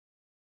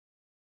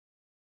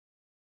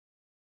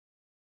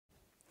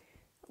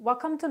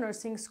Welcome to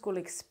Nursing School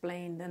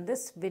Explained, and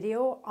this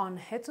video on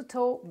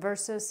head-to-toe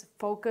versus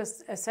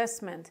focused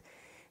assessment.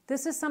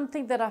 This is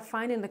something that I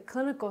find in the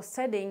clinical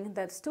setting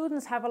that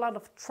students have a lot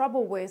of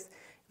trouble with,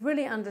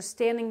 really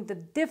understanding the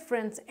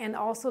difference and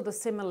also the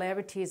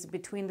similarities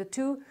between the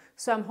two.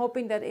 So I'm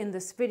hoping that in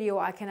this video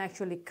I can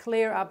actually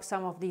clear up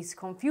some of these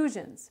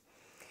confusions.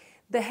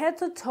 The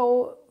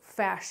head-to-toe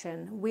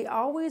fashion, we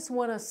always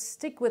want to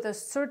stick with a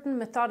certain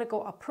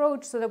methodical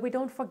approach so that we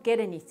don't forget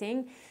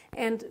anything,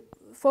 and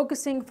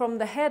focusing from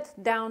the head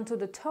down to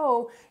the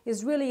toe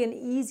is really an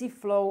easy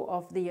flow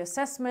of the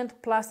assessment.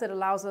 Plus it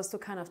allows us to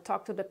kind of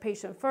talk to the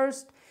patient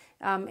first,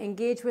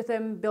 engage with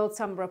them, build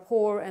some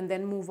rapport, and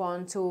then move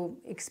on to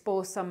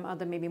expose some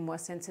other maybe more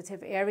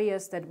sensitive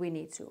areas that we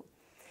need to.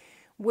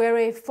 Where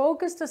a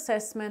focused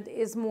assessment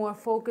is more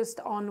focused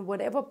on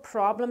whatever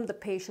problem the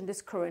patient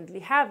is currently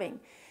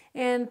having.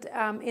 And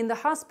in the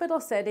hospital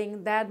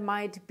setting, that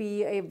might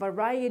be a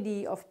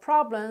variety of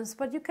problems,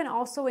 but you can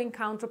also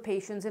encounter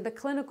patients in the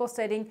clinical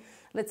setting,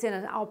 let's say in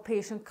an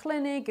outpatient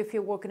clinic, if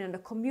you're working in the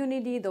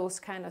community, those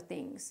kind of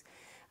things.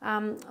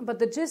 But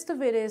the gist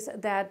of it is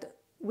that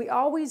we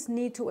always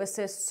need to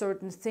assess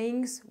certain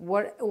things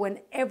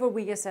whenever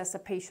we assess a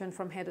patient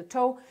from head to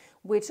toe,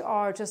 which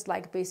are just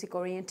like basic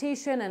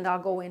orientation, and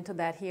I'll go into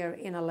that here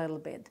in a little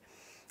bit.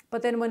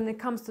 But then when it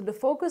comes to the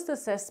focused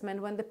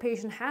assessment, when the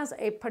patient has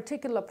a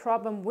particular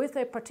problem with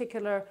a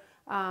particular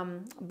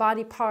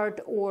body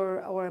part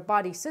or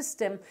body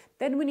system,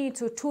 then we need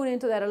to tune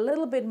into that a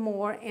little bit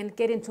more and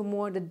get into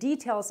more the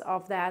details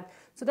of that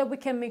so that we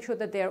can make sure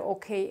that they're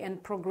okay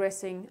and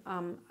progressing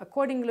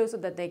accordingly so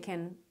that they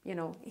can,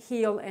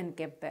 heal and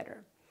get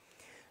better.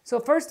 So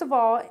first of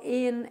all,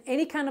 in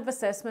any kind of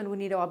assessment, we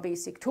need our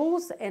basic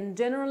tools, and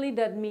generally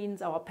that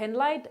means our pen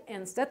light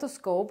and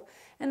stethoscope,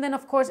 and then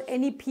of course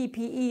any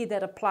PPE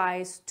that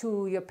applies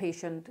to your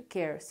patient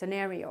care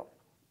scenario.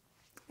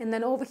 And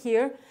then over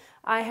here,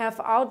 I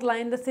have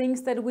outlined the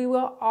things that we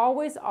will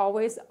always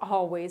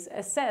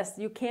assess.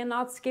 You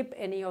cannot skip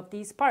any of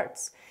these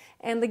parts.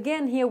 And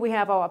again, here we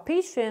have our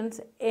patient,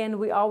 and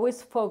we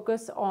always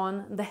focus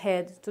on the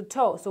head to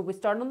toe. So we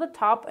start on the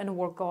top and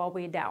work our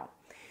way down.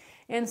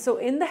 And so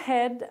in the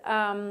head,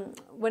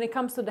 when it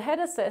comes to the head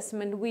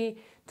assessment,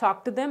 we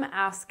talk to them,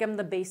 ask them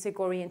the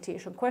basic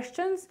orientation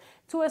questions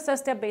to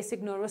assess their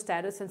basic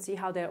neurostatus and see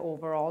how they're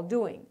overall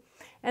doing.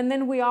 And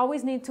then we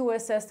always need to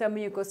assess their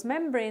mucous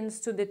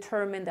membranes to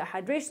determine the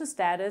hydration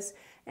status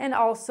and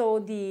also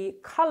the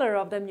color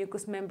of the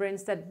mucous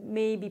membranes that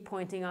may be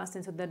pointing us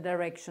into the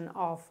direction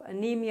of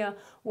anemia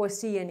or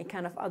see any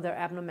kind of other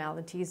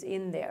abnormalities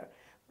in there.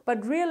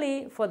 But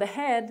really, for the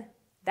head,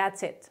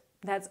 that's it.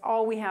 That's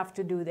all we have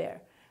to do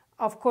there.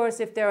 Of course,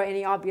 if there are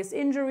any obvious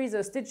injuries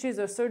or stitches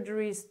or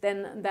surgeries,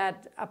 then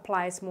that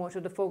applies more to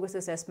the focus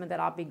assessment that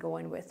I'll be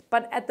going with.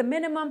 But at the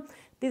minimum,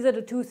 these are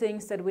the two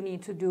things that we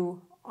need to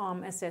do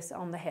assess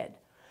on the head.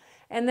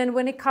 And then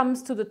when it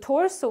comes to the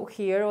torso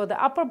here, or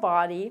the upper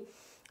body,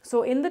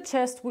 so in the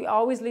chest, we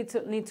always need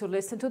to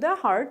listen to the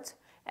heart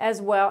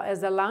as well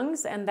as the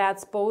lungs, and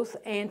that's both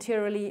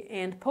anteriorly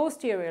and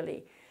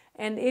posteriorly.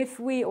 And if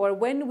we, or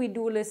when we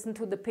do listen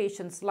to the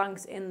patient's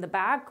lungs in the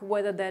back,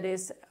 whether that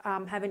is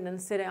having them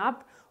sitting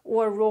up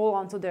or roll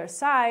onto their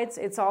sides,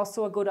 it's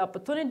also a good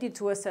opportunity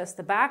to assess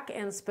the back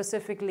and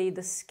specifically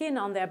the skin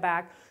on their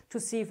back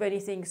to see if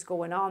anything's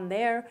going on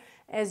there.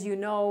 As you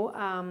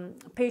know,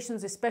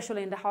 patients,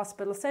 especially in the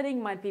hospital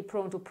setting, might be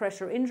prone to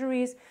pressure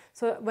injuries.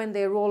 So when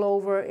they roll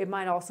over, it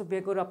might also be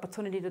a good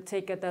opportunity to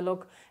take a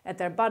look at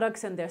their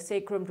buttocks and their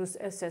sacrum to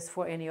assess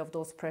for any of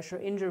those pressure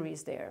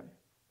injuries there.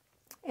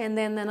 And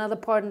then another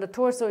part in the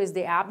torso is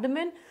the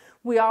abdomen.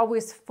 We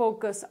always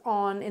focus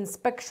on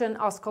inspection,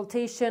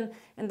 auscultation,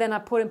 and then I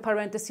put in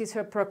parentheses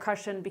here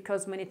percussion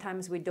because many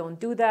times we don't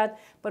do that,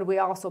 but we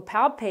also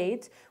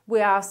palpate.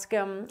 We ask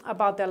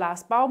about their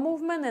last bowel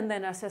movement and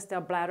then assess their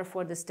bladder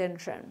for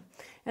distension.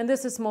 And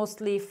this is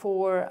mostly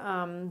for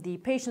the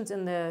patients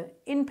in the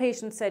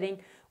inpatient setting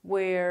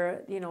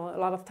where, a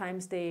lot of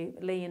times they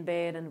lay in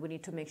bed and we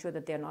need to make sure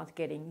that they're not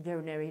getting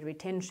urinary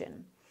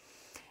retention.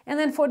 And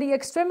then for the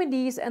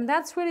extremities, and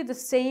that's really the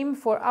same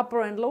for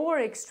upper and lower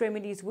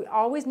extremities, we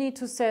always need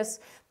to assess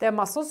their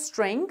muscle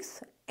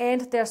strength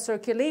and their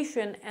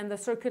circulation, and the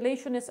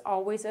circulation is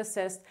always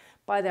assessed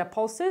by their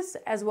pulses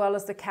as well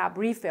as the CAB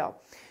refill.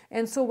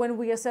 And so when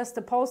we assess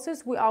the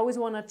pulses, we always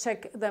want to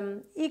check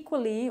them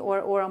equally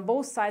or on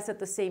both sides at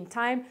the same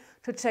time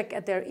to check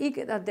at their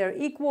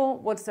equal,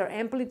 what's their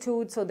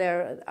amplitude, so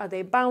are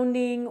they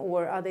bounding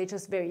or are they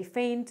just very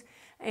faint,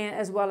 and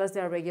as well as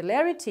their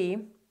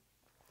regularity.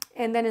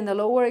 And then in the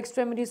lower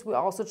extremities, we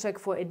also check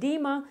for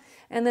edema.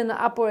 And then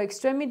the upper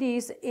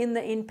extremities in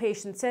the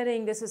inpatient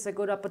setting, this is a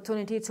good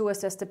opportunity to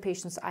assess the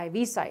patient's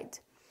IV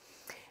site.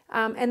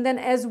 And then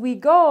as we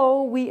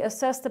go, we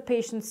assess the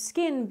patient's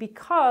skin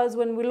because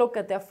when we look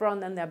at their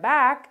front and their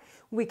back,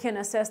 we can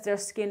assess their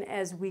skin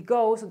as we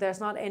go. So there's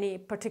not any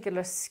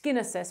particular skin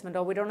assessment,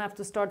 or we don't have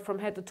to start from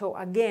head to toe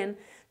again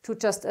to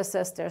just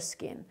assess their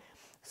skin.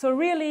 So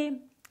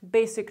really,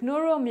 basic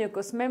neuro,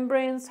 mucous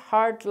membranes,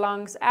 heart,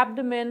 lungs,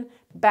 abdomen,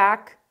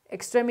 back,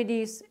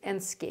 extremities,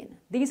 and skin.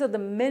 These are the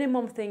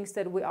minimum things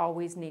that we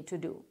always need to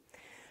do.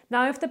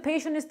 Now, if the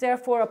patient is there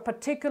for a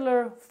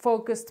particular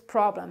focused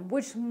problem,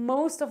 which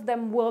most of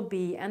them will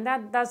be, and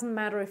that doesn't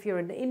matter if you're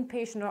in the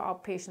inpatient or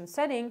outpatient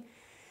setting,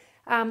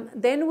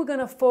 then we're going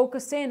to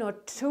focus in or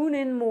tune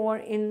in more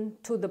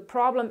into the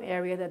problem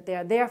area that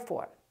they're there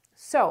for.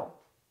 So,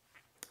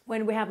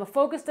 when we have a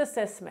focused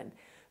assessment,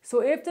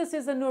 so if this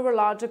is a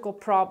neurological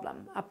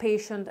problem, a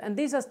patient, and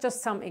these are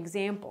just some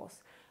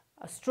examples,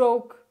 a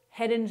stroke,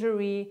 head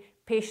injury,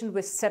 patient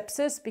with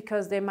sepsis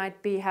because they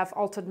might have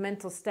altered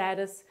mental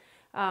status,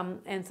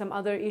 and some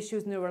other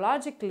issues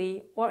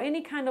neurologically, or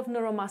any kind of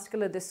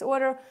neuromuscular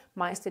disorder,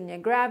 myasthenia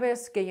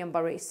gravis,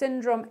 Guillain-Barré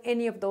syndrome,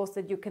 any of those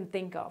that you can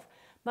think of.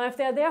 Now, if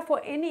they're there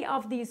for any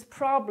of these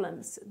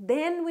problems,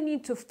 then we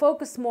need to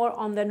focus more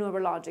on the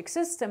neurologic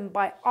system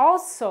by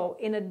also,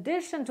 in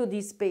addition to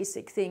these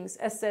basic things,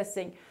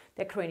 assessing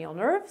their cranial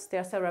nerves,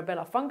 their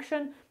cerebellar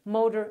function,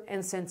 motor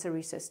and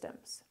sensory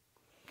systems.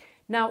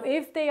 Now,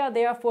 if they are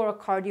there for a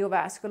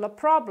cardiovascular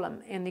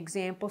problem, and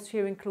examples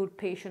here include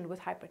patient with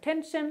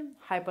hypertension,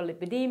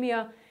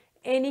 hyperlipidemia,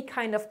 any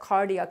kind of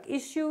cardiac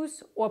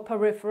issues, or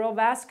peripheral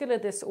vascular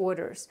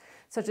disorders,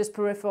 such as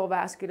peripheral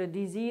vascular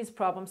disease,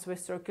 problems with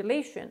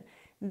circulation,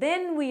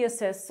 then we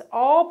assess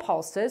all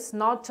pulses,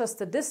 not just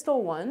the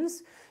distal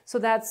ones. So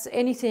that's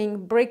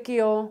anything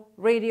brachial,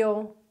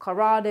 radial,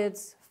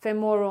 carotids,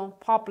 femoral,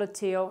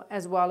 popliteal,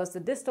 as well as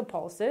the distal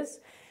pulses.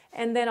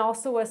 And then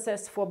also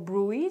assess for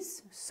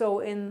bruits, so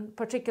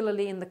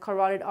particularly in the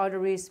carotid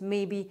arteries,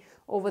 maybe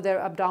over their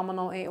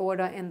abdominal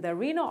aorta and the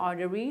renal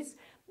arteries.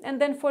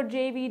 And then for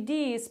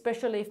JVD,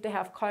 especially if they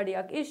have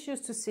cardiac issues,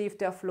 to see if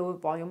their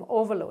fluid volume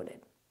overloaded.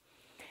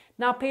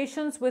 Now,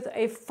 patients with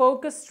a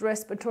focused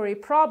respiratory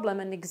problem,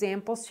 and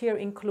examples here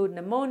include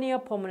pneumonia,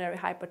 pulmonary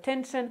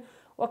hypertension,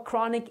 or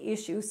chronic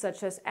issues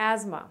such as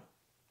asthma.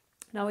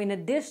 Now, in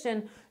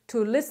addition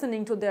to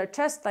listening to their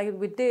chest like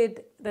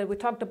that we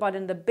talked about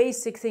in the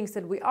basic things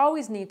that we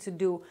always need to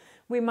do,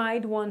 we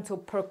might want to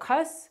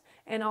percuss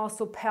and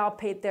also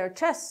palpate their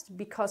chest,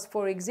 because,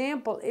 for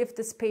example, if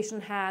this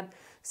patient had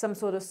some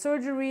sort of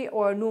surgery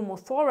or a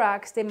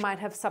pneumothorax, they might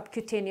have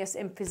subcutaneous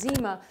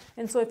emphysema,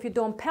 and so if you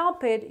don't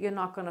palpate, you're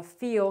not going to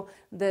feel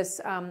this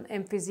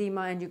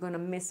emphysema and you're going to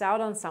miss out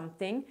on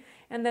something.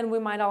 And then we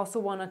might also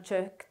want to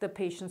check the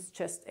patient's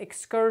chest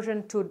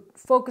excursion to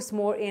focus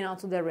more in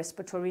onto their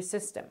respiratory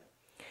system.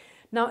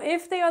 Now,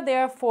 if they are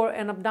there for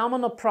an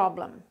abdominal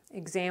problem,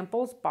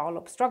 examples, bowel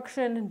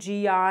obstruction,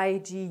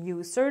 GI,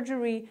 GU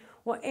surgery,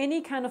 or any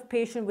kind of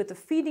patient with a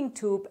feeding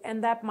tube,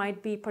 and that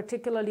might be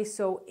particularly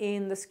so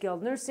in the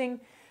skilled nursing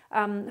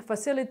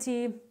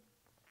facility,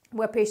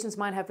 where patients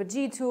might have a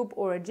G tube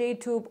or a J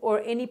tube,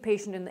 or any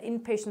patient in the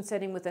inpatient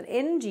setting with an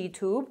NG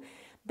tube,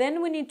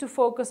 then we need to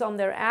focus on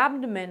their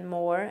abdomen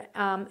more,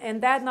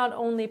 and that not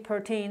only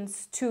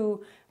pertains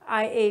to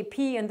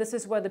IAP, and this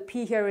is where the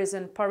P here is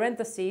in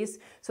parentheses,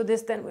 so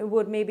this then we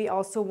would maybe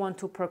also want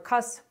to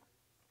percuss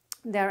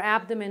their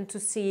abdomen to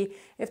see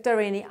if there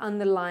are any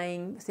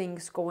underlying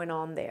things going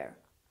on there.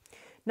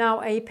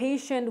 Now, a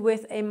patient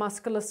with a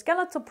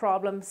musculoskeletal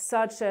problem,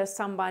 such as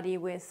somebody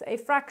with a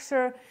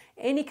fracture,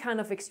 any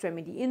kind of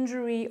extremity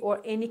injury, or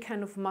any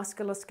kind of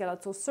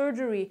musculoskeletal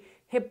surgery,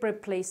 hip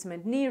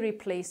replacement, knee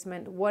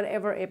replacement,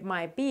 whatever it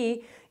might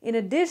be, in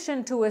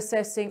addition to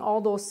assessing all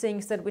those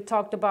things that we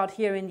talked about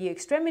here in the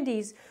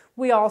extremities,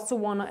 we also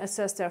want to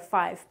assess their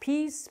 5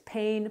 Ps,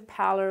 pain,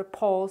 pallor,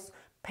 pulse,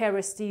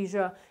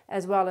 paresthesia,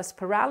 as well as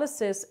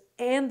paralysis,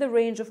 and the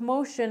range of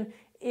motion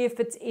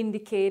if it's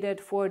indicated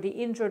for the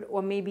injured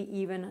or maybe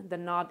even the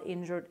not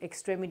injured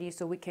extremity,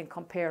 so we can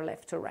compare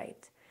left to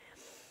right.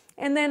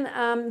 And then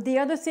the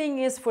other thing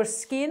is for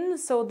skin.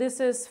 So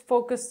this is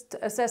focused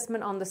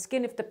assessment on the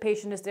skin if the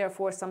patient is there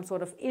for some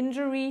sort of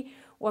injury,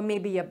 or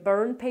maybe a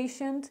burn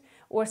patient,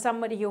 or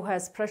somebody who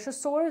has pressure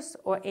sores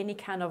or any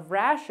kind of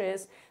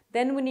rashes.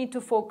 Then we need to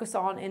focus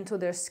on into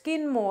their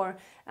skin more,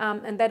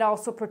 and that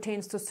also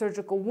pertains to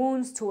surgical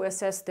wounds to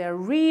assess their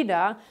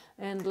REDA.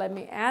 And let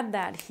me add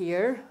that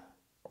here.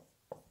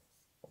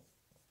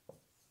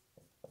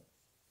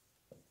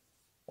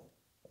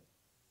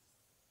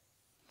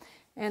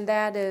 And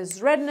that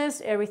is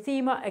redness,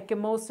 erythema,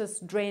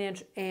 ecchymosis,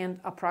 drainage, and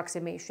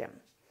approximation.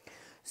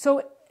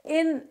 So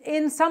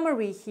in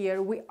summary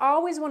here, we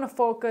always want to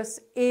focus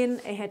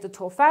in a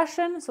head-to-toe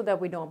fashion so that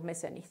we don't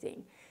miss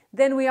anything.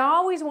 Then we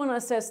always want to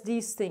assess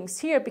these things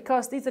here,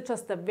 because these are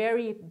just the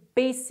very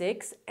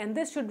basics, and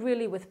this should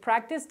really, with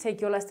practice, take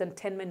you less than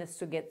 10 minutes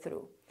to get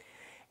through.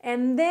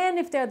 And then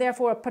if they're there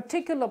for a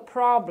particular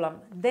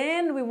problem,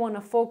 then we want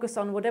to focus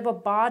on whatever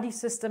body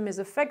system is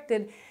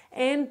affected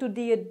and do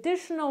the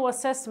additional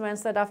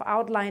assessments that I've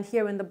outlined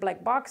here in the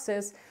black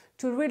boxes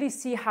to really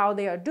see how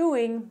they are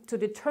doing, to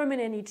determine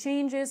any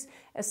changes,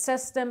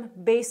 assess them,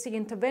 basic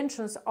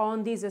interventions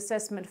on these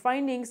assessment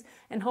findings,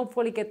 and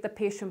hopefully get the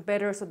patient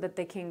better so that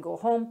they can go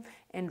home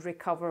and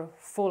recover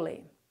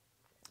fully.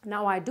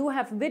 Now, I do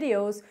have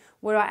videos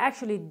where I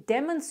actually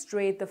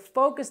demonstrate the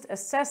focused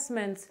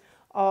assessments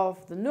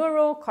of the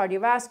neuro,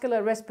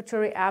 cardiovascular,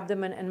 respiratory,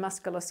 abdomen, and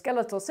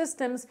musculoskeletal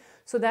systems,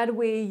 so that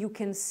way you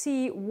can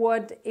see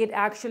what it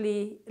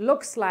actually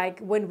looks like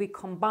when we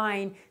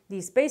combine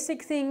these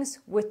basic things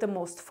with the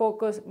more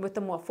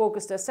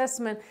focused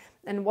assessment,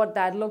 and what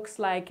that looks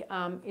like,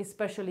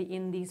 especially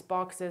in these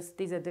boxes,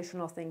 these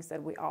additional things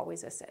that we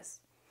always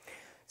assess.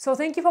 So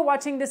thank you for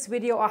watching this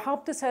video. I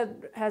hope this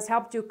has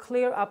helped you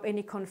clear up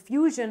any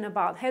confusion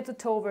about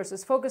head-to-toe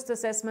versus focused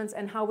assessments,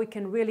 and how we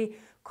can really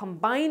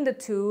combine the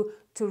two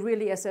to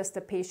really assess the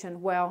patient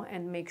well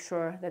and make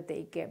sure that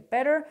they get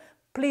better.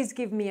 Please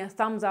give me a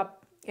thumbs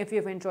up if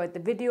you've enjoyed the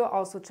video.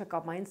 Also check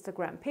out my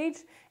Instagram page,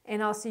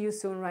 and I'll see you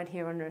soon right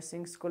here on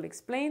Nursing School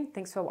Explained.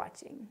 Thanks for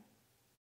watching.